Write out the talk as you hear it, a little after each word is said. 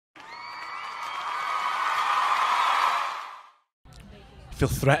feel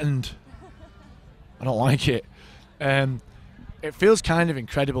threatened. I don't like it. It feels kind of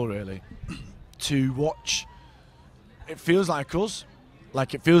incredible, really, to watch. It feels like us.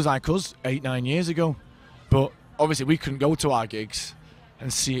 Like it feels like us 8-9 years ago. But obviously we couldn't go to our gigs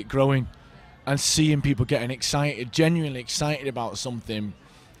and see it growing and seeing people getting excited, genuinely excited about something,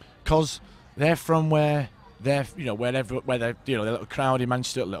 because they're from where they're, you know, where they're, you know, the little crowd in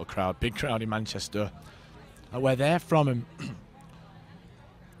Manchester, big crowd in Manchester, and where they're from, and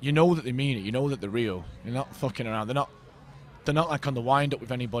you know that they mean it, you know that they're real, you're not fucking around, they're not like on the wind up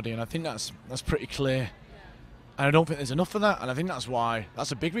with anybody, and I think that's pretty clear. And I don't think there's enough of that, and I think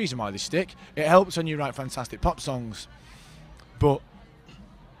that's a big reason why they stick. It helps when you write fantastic pop songs, but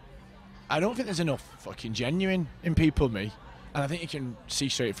I don't think there's enough fucking genuine in people, me, and I think you can see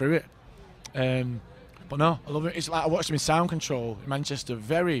straight through it. But no, I love it. It's like I watched them in Sound Control in Manchester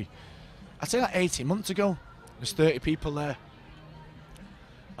I'd say like 18 months ago. There's 30 people there.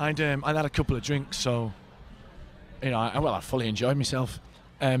 I'd had a couple of drinks, so, you know, I fully enjoyed myself.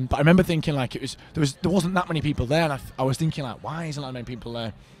 But I remember thinking like there wasn't that many people there, and I was thinking like, why isn't that many people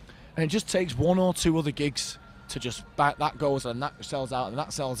there? And it just takes one or two other gigs to just that goes and that sells out and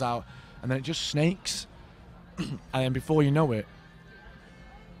that sells out, and then it just snakes, and then before you know it,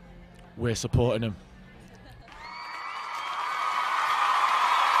 we're supporting them.